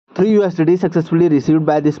3 USDT successfully received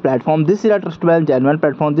by this platform. This is a trustable and genuine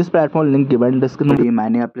platform. This platform link given in description.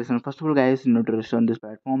 Many applications. First of all, guys, you need to register on this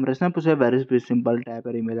platform. Register procedure very simple. Type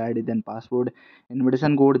your email ID, then password,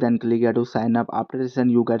 invitation code, then click here to sign up. After registration,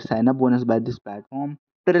 you get sign up bonus by this platform.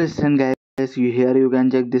 After registration, guys, you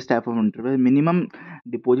can check this type of interval. Minimum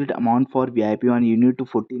deposit amount for VIP on you need to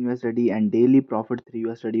 14 USDT and daily profit 3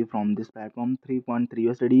 USDT from this platform, 3.3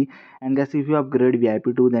 USDT. And guys, if you upgrade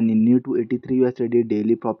VIP 2, then you need to 83 USDT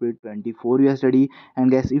daily profit 24 USDT. And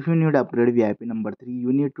guys, if you need upgrade VIP number 3,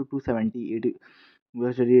 you need to 278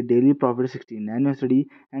 USDT daily profit 69 USDT.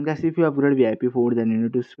 And guys, if you upgrade VIP 4, then you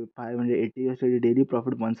need to 580 USDT daily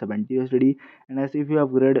profit 170 USDT. And guys, if you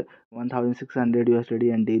upgrade 1600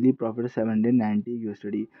 USDT and daily profit 790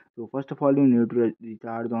 USDT. So first of all, you need to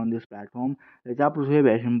recharge on this platform. Recharge procedure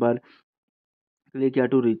very simple. Click here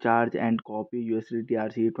to recharge and copy USDT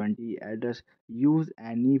RC20 address. Use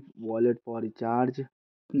any wallet for recharge.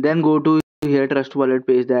 Then go to here trust wallet,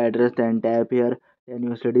 paste the address, then tap here 10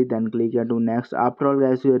 USDT, then click here to next. After all,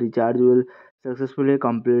 guys, your recharge will successfully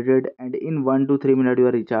completed, and in 1 to 3 minutes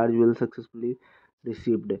your recharge will successfully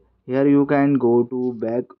received. Here you can go to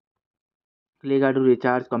back, click here to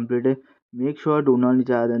recharge completed. Make sure do not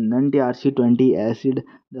recharge the non TRC20 acid.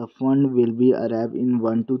 The fund will be arrive in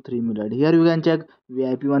 1 to 3 minutes. Here you can check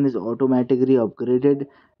VIP 1 is automatically upgraded.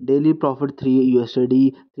 Daily profit 3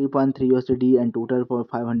 USD, 3.3 USD, and total for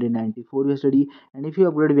 594 USD. And if you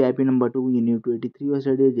upgrade VIP number 2, you need to 83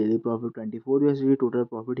 USD, daily profit 24 USD, total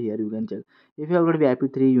profit here you can check. If you upgrade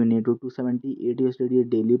VIP 3, you need to 278 USD,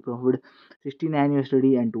 daily profit 69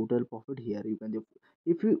 USD, and total profit here you can check.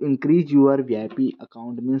 If you increase your VIP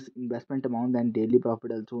account means investment amount, then daily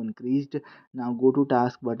profit also increased. Now go to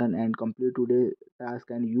task button and complete today task,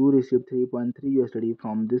 and you receive 3.3 USD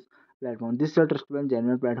from this platform. This is a trustable and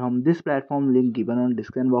genuine platform. This platform link given on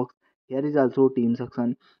description box. Here is also team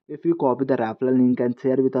section. If you copy the referral link and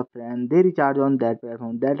share with a friend, they recharge on that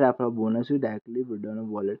platform. That referral bonus you directly withdraw on a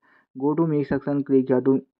wallet. Go to make section, click here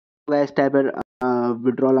to guys type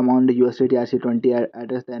withdrawal amount USDT RC20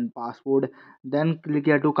 address, then password, then click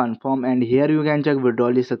here to confirm, and here you can check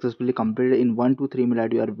withdrawal is successfully completed. In 1 to 3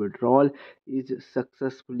 minutes your withdrawal is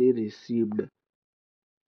successfully received.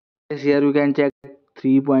 Yes, here you can check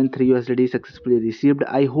 3.3 USDT successfully received.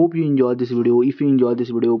 I hope you enjoyed this video. If you enjoyed this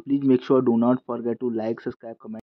video, please make sure do not forget to like, subscribe, comment.